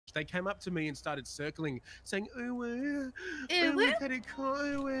They came up to me and started circling, saying, "Ooh, we've had a call.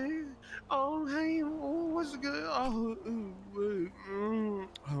 Oh, hey, oh, what's good?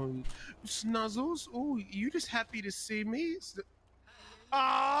 Snuzzles. Oh, you just happy to see me?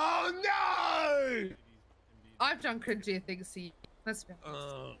 Oh no! I've done cringy things to you. Let's be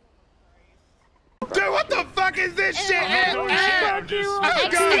honest. Dude, what the fuck is this shit? XD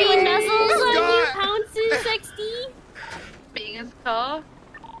nuzzles on you, pounces, XD. Being his car.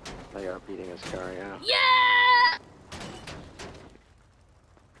 They are beating his car, yeah. Yeah!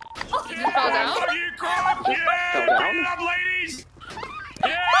 Oh, you fell down? Yeah! Bring it up, ladies!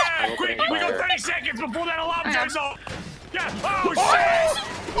 Yeah! Quick, we got 30 seconds before that alarm goes off! Yeah! Oh, shit!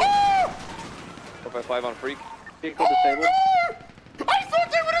 455 on freak. Vehicle disabled. I thought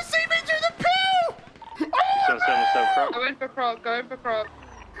they would have seen me through the pill! 777 crop. Go in for crop, go in for crop.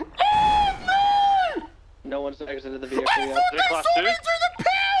 Oh no! No one's exited the vehicle I yet. thought they saw me through the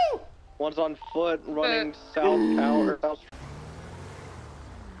pill! One's on foot running southbound or south.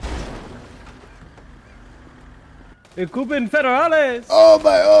 Ocupen federales! Oh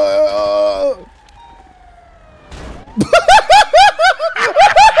my! Oh!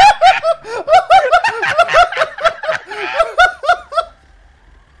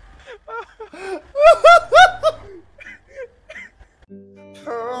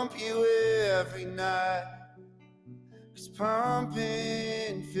 Pump you every night, 'cause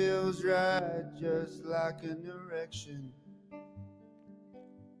pumping feels right, just like an erection.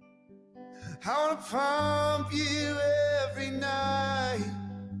 I wanna pump you every night,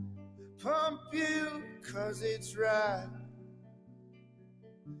 pump you 'cause it's right.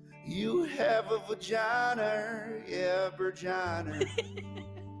 You have a vagina, yeah, vagina.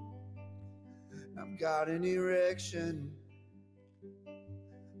 I've got an erection,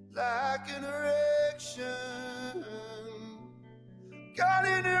 like an erection. Got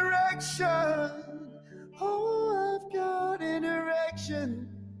an erection, oh, I've got an erection.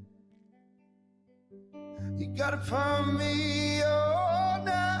 You gotta pump me all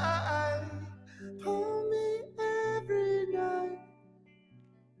night, pump me every night.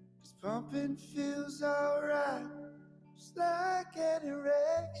 'Cause pumping feels alright, just like an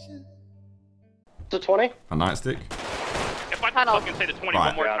erection. It's a 20. A nightstick. If I fucking say the 20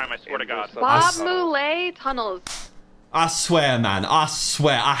 one more time, I swear to God. Bob Moulet tunnels. I swear, man. I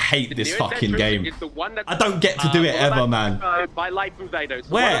swear. I hate this fucking game. I don't get to do it ever, man. By light Buvados.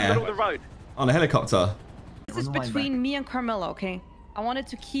 Where? The road. On a helicopter. This is between me and Carmela, okay? I want it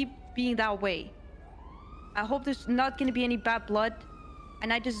to keep being that way. I hope there's not gonna be any bad blood,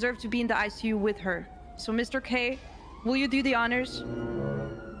 and I deserve to be in the ICU with her. So, Mr. K, will you do the honors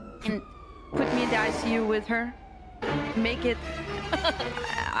and put me in the ICU with her? Make it.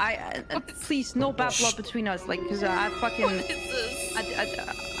 Please, no bad blood between us, like, cause I fucking. Please.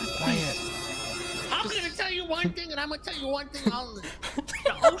 I'm gonna tell you one thing, and I'm gonna tell you one thing only.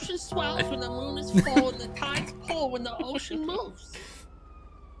 The ocean swells when the moon is full, and the tides pull when the ocean moves.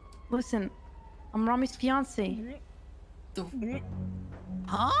 Listen, I'm Rami's fiance.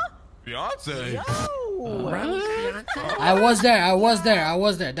 Huh? Beyonce? Yo! I was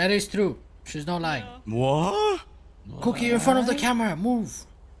there. That is true. She's not lying. What? Cookie, you're in front of the camera. Move.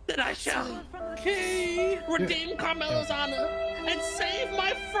 Then I shall redeem Carmela's honor and save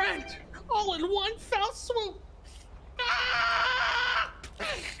my friend, all in one fell swoop. Ah!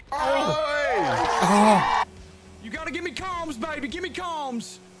 Oh. You gotta give me comms, baby. Give me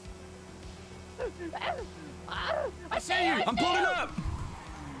comms. I see you. I'm pulling up.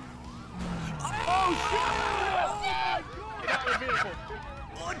 Oh, shit! Get out of the vehicle.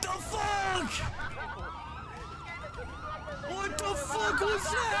 What the fuck? What the fuck was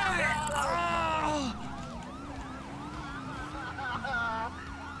that? Oh.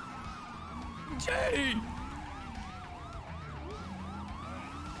 Jay!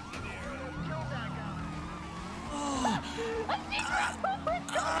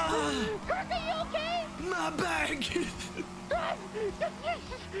 Kirk, are you okay? My bag!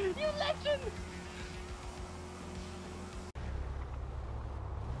 You legend!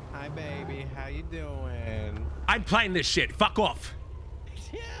 Hi, baby. How you doing? I'm playing this shit. Fuck off.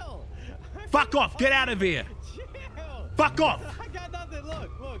 Chill. Fuck off. Get out of here. Chill. Fuck off. I got nothing.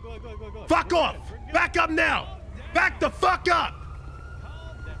 Look. Fuck off. Back up now. Back the fuck up.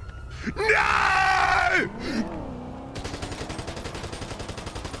 No!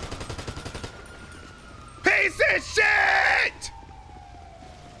 Piece of shit!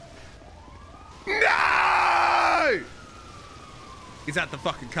 No! He's at the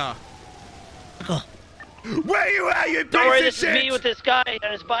fucking car. Where you at, you piece of shit? Don't worry, this is me with this guy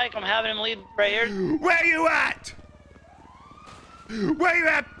on his bike. I'm having him leave right here. Where you at? Where you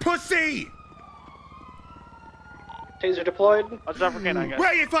at, pussy? Taser deployed. That's African, I guess.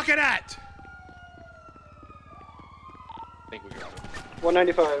 Where you fucking at? I think we got it.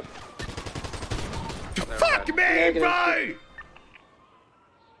 195. Fuck me, bro!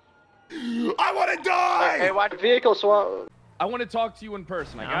 I want to die! Hey, watch vehicle swap. I want to talk to you in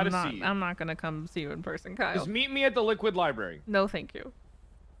person. I gotta see you. I'm not gonna come see you in person, Kyle. Just meet me at the Liquid Library. No, thank you.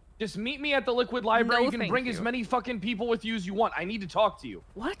 Just meet me at the Liquid Library. No, you can bring as many fucking people with you as you want. I need to talk to you.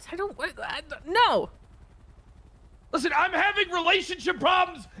 What? No! Listen, I'm having relationship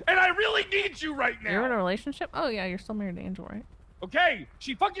problems, and I really need you right now. You're in a relationship? Oh, yeah, you're still married to Angel, right? Okay,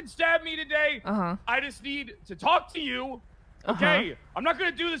 she fucking stabbed me today. I just need to talk to you. Okay, I'm not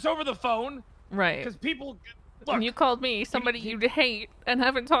gonna do this over the phone. Right. Because people... Look, and you called me somebody you hate and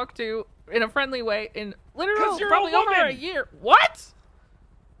haven't talked to in a friendly way in literally you're probably a over woman. a year. What?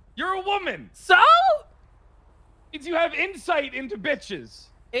 You're a woman. So? Means you have insight into bitches.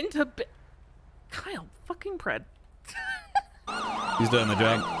 Kyle, fucking pred. He's doing the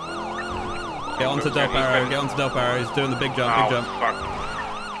jump. Get onto Dope Arrow. Get onto Dope Arrow. He's doing the big jump. Big jump.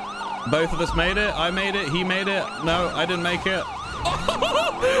 Fuck. Both of us made it. I made it. He made it. No, I didn't make it.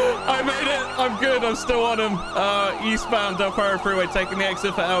 I made it. I'm good. I'm still on him. Eastbound Dope Arrow Freeway, taking the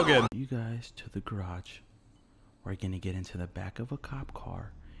exit for Elgin. You guys to the garage. We're gonna get into the back of a cop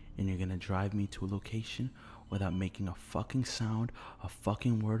car, and you're gonna drive me to a location without making a fucking sound, a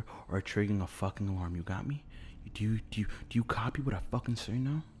fucking word, or triggering a fucking alarm. You got me? Do you copy what I fucking say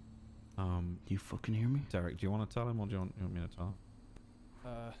now? Do you fucking hear me? Derek, do you want to tell him, or do you want me to tell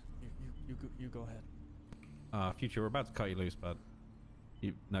him? You go ahead. Future, we're about to cut you loose, but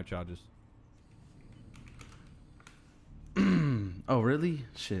no charges. Oh really?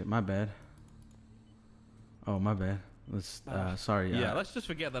 Shit, my bad. Oh my bad. Let's sorry. Yeah, let's just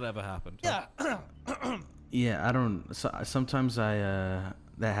forget that ever happened. Yeah. Yeah, I don't. Sometimes that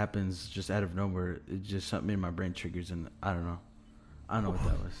happens just out of nowhere. It just something in my brain triggers, and I don't know. I don't know what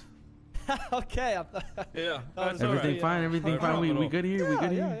that was. Okay. Yeah. Everything fine. Everything fine. We good here. We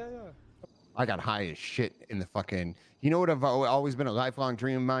good here. Yeah. I got high as shit in the fucking. You know what? I've always been a lifelong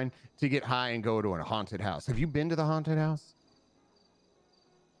dream of mine to get high and go to a haunted house. Have you been to the haunted house?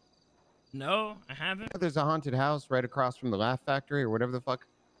 No, I haven't. There's a haunted house right across from the Laugh Factory or whatever the fuck.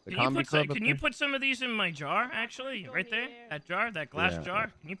 The comedy club. Can you put some of these in my jar? Actually, right there, that jar, that glass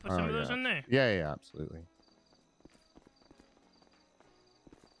jar. Can you put some of those in there? Yeah, absolutely.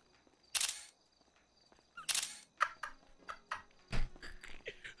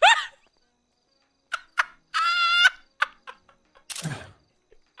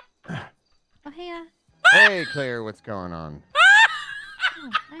 Oh, hey, Hey, Claire, what's going on?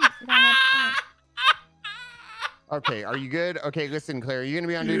 Okay, are you good? Okay, listen, Claire, are you gonna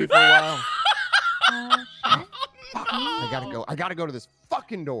be on duty for a while? I gotta go to this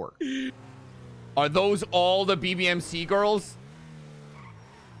fucking door. Are those all the BBMC girls?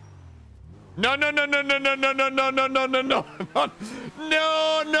 No,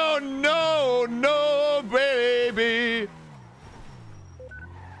 baby.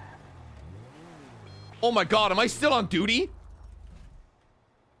 Oh my God, am I still on duty?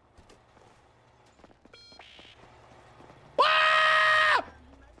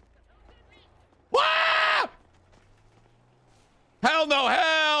 Hell no,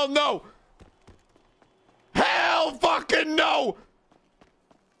 hell no. Hell fucking no.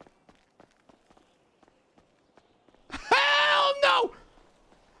 Hell no.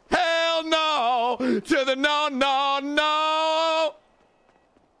 Hell no. To the no.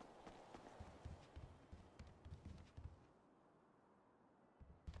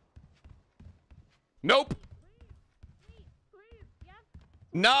 Nope.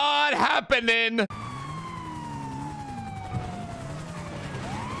 Not happening.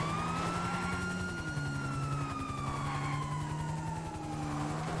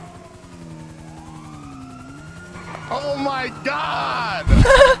 Oh my God!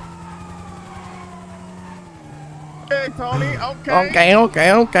 Okay, Tony.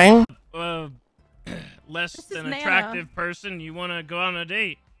 Okay. Less than attractive person, you want to go on a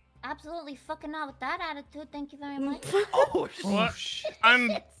date? Absolutely fucking not with that attitude. Thank you very much. Shit.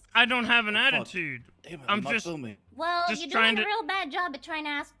 I don't have an attitude. I'm just. Well, just you're trying doing to... a real bad job at trying to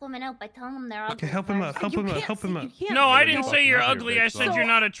ask women out by telling them they're ugly. Okay, help him out. Help him out. No, I didn't say you're ugly. I said you're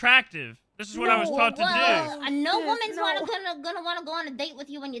not attractive. This is what I was taught to do. No woman's gonna want to go on a date with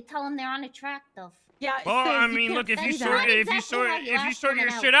you when you tell them they're unattractive. Yeah. Well, I mean, look, if you sort your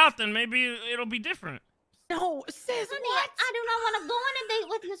shit out, then maybe it'll be different. No, sis, honey, what? I do not want to go on a date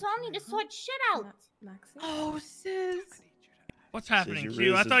with you, so I need to sort shit out. Oh, sis. What's happening,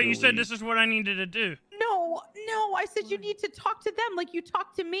 Q? I thought you said this is what I needed to do. No, No, I said you need to talk to them like you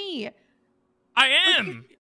talk to me. I am.